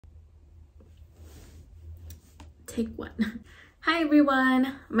Take one. Hi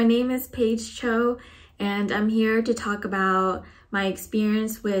everyone, my name is Paige Cho and I'm here to talk about my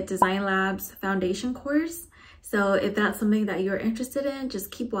experience with Designlab's foundation course. So if that's something that you're interested in,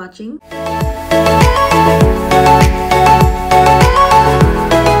 just keep watching.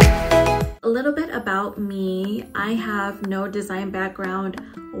 A little bit about me. I have no design background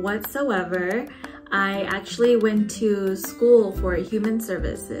whatsoever. I actually went to school for human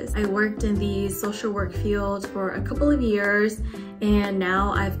services. I worked in the social work field for a couple of years, and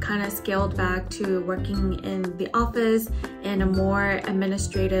now I've kind of scaled back to working in the office in a more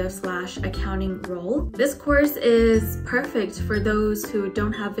administrative / accounting role. This course is perfect for those who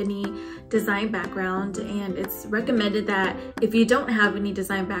don't have any design background, and it's recommended that if you don't have any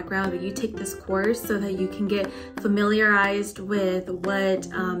design background that you take this course so that you can get familiarized with what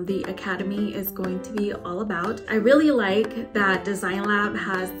the academy is going to be all about. I really like that Designlab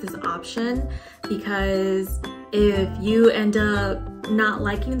has this option because if you end up not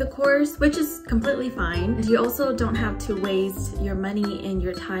liking the course, which is completely fine, you also don't have to waste your money and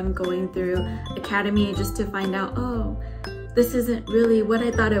your time going through academy just to find out, oh, this isn't really what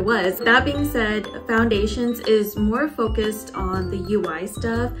I thought it was. That being said, Foundations is more focused on the UI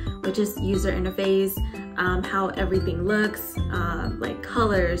stuff, which is user interface, how everything looks, like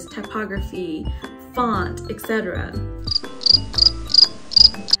colors, typography, font, etc.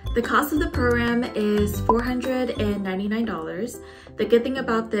 The cost of the program is $499. The good thing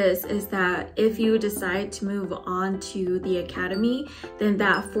about this is that if you decide to move on to the academy, then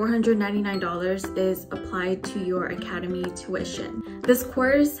that $499 is applied to your academy tuition. This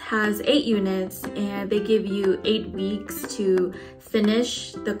course has 8 units and they give you 8 weeks to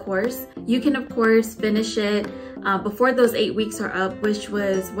finish the course. You can of course finish it before those 8 weeks are up, which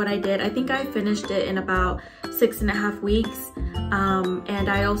was what I did. I think I finished it in about 6.5 weeks. And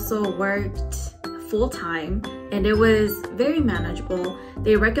I also worked full-time and it was very manageable.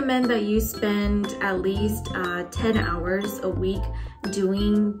 They recommend that you spend at least 10 hours a week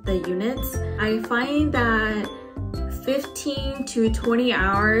doing the units. I find that 15 to 20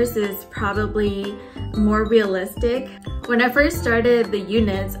 hours is probably more realistic. When I first started the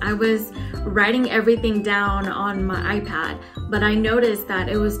units, I was writing everything down on my iPad, but I noticed that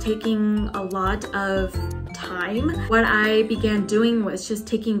it was taking a lot of time. What I began doing was just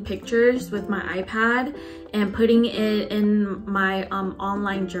taking pictures with my iPad and putting it in my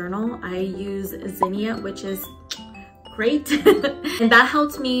online journal. I use Zinnia, which is great. And that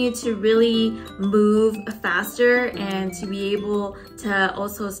helped me to really move faster and to be able to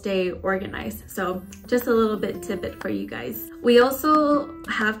also stay organized. So just a little bit tidbit for you guys. We also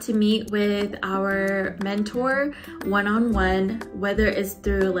have to meet with our mentor one-on-one, whether it's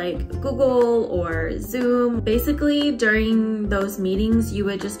through like Google or Zoom. Basically during those meetings, you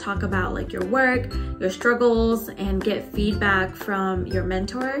would just talk about like your work, your struggles, and get feedback from your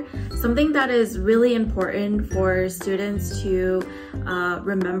mentor. Something that is really important for students to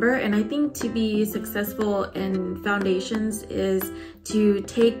remember, and I think to be successful in Foundations, is to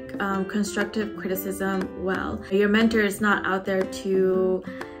take constructive criticism well. Your mentor is not out there to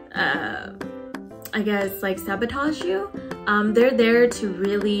I guess like sabotage you. They're there to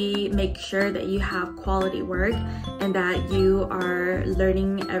really make sure that you have quality work and that you are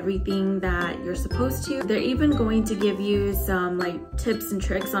learning everything that you're supposed to. They're even going to give you some like tips and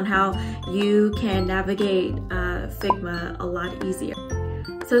tricks on how you can navigate Figma a lot easier.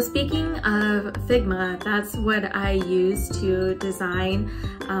 So speaking of Figma, that's what I use to design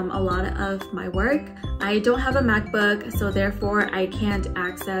a lot of my work. I don't have a MacBook, so therefore I can't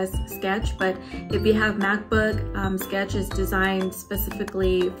access Sketch, but if you have MacBook, Sketch is designed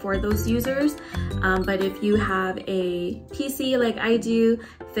specifically for those users. But if you have a PC like I do,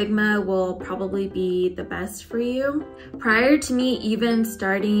 Figma will probably be the best for you. Prior to me even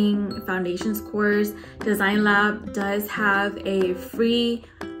starting Foundations course, Designlab does have a free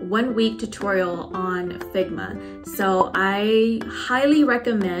 1-week tutorial on Figma. So I highly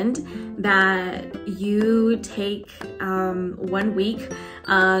recommend that you take 1 week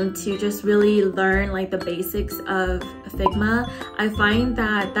to just really learn like the basics of Figma. I find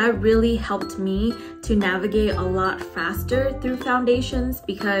that that really helped me to navigate a lot faster through Foundations,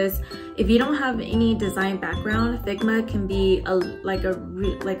 because if you don't have any design background, Figma can be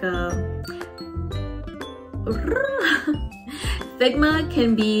Figma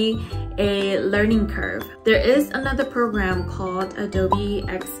can be a learning curve. There is another program called Adobe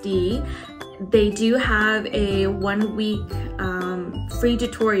XD. They do have a 1-week free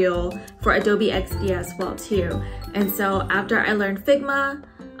tutorial for Adobe XD as well too. And so after I learned Figma,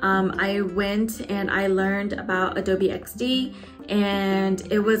 I went and I learned about Adobe XD, and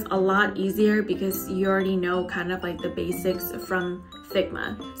it was a lot easier because you already know kind of like the basics from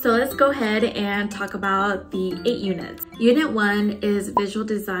Figma. So let's go ahead and talk about the 8 units. Unit 1 is Visual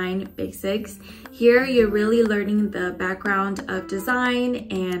Design Basics. Here you're really learning the background of design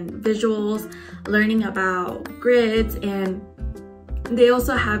and visuals, learning about grids, and they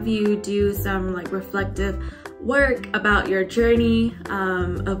also have you do some like reflective work about your journey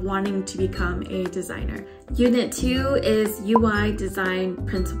of wanting to become a designer. Unit 2 is UI Design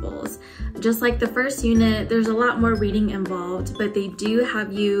Principles. Just like the first unit, there's a lot more reading involved, but they do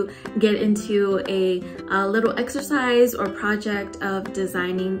have you get into a little exercise or project of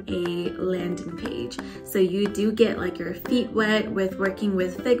designing a landing page. So you do get like your feet wet with working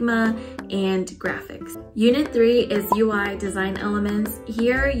with Figma and graphics. Unit 3 is UI Design Elements.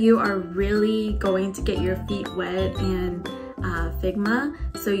 Here you are really going to get your feet wet in Figma.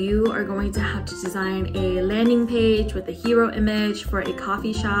 So you are going to have to design a landing page with a hero image for a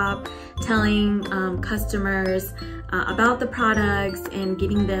coffee shop, telling customers about the products and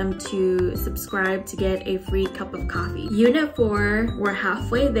getting them to subscribe to get a free cup of coffee. Unit 4, we're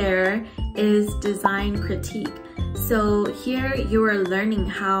halfway there, is Design Critique. So here you are learning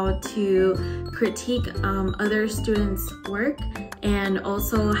how to critique other students' work and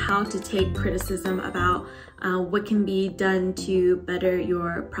also how to take criticism about what can be done to better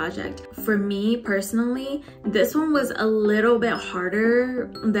your project. For me personally, this one was a little bit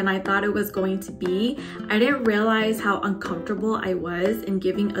harder than I thought it was going to be. I didn't realize how uncomfortable I was in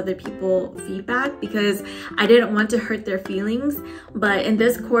giving other people feedback because I didn't want to hurt their feelings. But in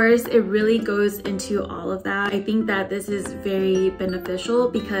this course, it really goes into all of that. I think that this is very beneficial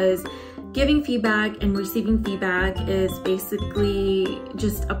because giving feedback and receiving feedback is basically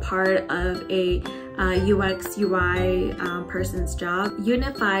just a part of a UX UI person's job.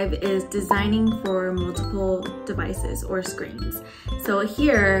 Unit 5 is Designing for Multiple Devices or Screens. So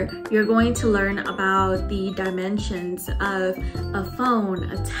here you're going to learn about the dimensions of a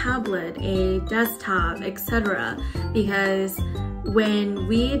phone, a tablet, a desktop, etc. Because when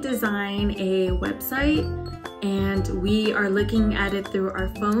we design a website and we are looking at it through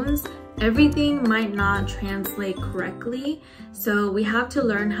our phones, everything might not translate correctly. So we have to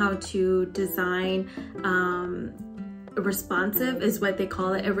learn how to design responsive is what they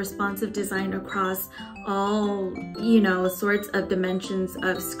call it, a responsive design across all, sorts of dimensions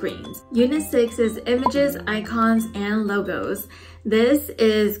of screens. Unit 6 is Images, Icons, and Logos. This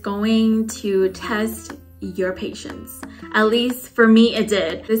is going to test your patience. At least for me it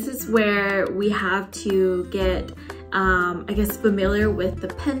did. This is where we have to get familiar with the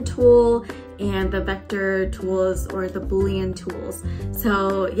pen tool and the vector tools or the Boolean tools.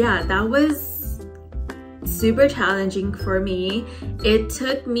 So yeah, that was super challenging for me. It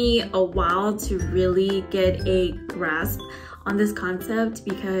took me a while to really get a grasp on this concept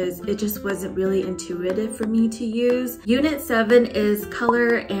because it just wasn't really intuitive for me to use. Unit 7 is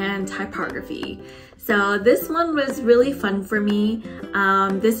Color and Typography. So this one was really fun for me.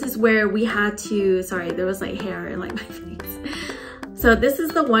 This is where we had to, sorry, there was like hair in like my face. So this is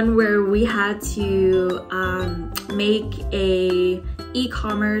the one where we had to make a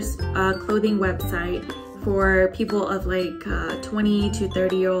e-commerce clothing website for people of like 20 to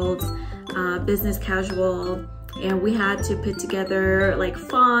 30-year-olds, business casual, and we had to put together like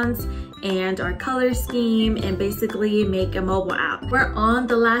fonts and our color scheme and basically make a mobile app. We're on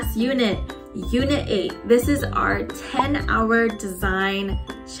the last unit. Unit 8, this is our 10-hour design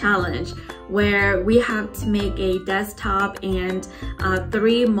challenge where we have to make a desktop and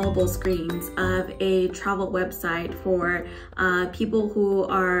 3 mobile screens of a travel website for people who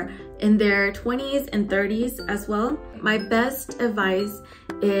are in their 20s and 30s as well. My best advice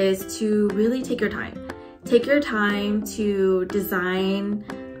is to really take your time. Take your time to design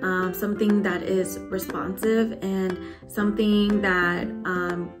something that is responsive and something that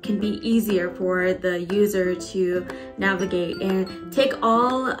can be easier for the user to navigate, and take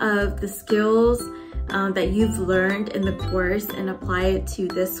all of the skills that you've learned in the course and apply it to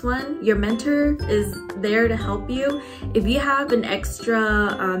this one. Your mentor is there to help you. If you have an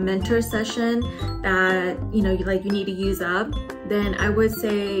extra mentor session that you need to use up, then I would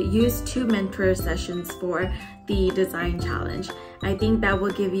say use 2 mentor sessions for the design challenge. I think that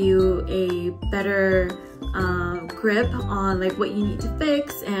will give you a better grip on like what you need to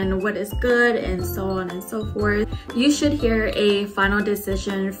fix and what is good and so on and so forth. You should hear a final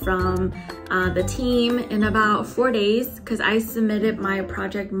decision from the team in about 4 days because I submitted my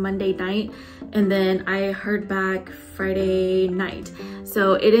project Monday night and then I heard back Friday night.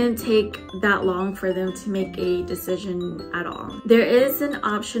 So it didn't take that long for them to make a decision at all. There is an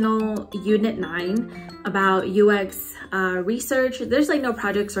optional Unit 9. about UX research. There's like no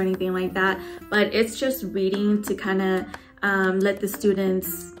projects or anything like that, but it's just reading to kind of let the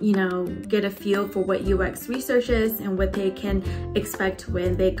students, you know, get a feel for what UX research is and what they can expect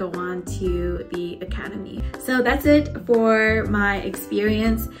when they go on to the academy. So that's it for my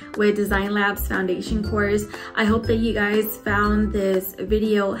experience with Designlab's foundation course. I hope that you guys found this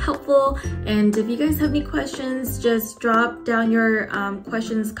video helpful, and if you guys have any questions, just drop down your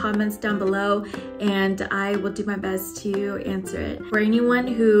comments down below, and I will do my best to answer it. For anyone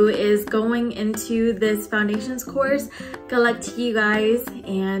who is going into this foundations course, good luck to you guys,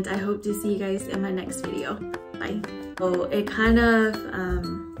 and I hope to see you guys in my next video. Bye. Oh, it kind of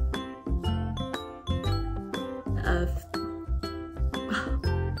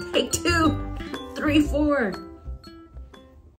take 2, 3, 4.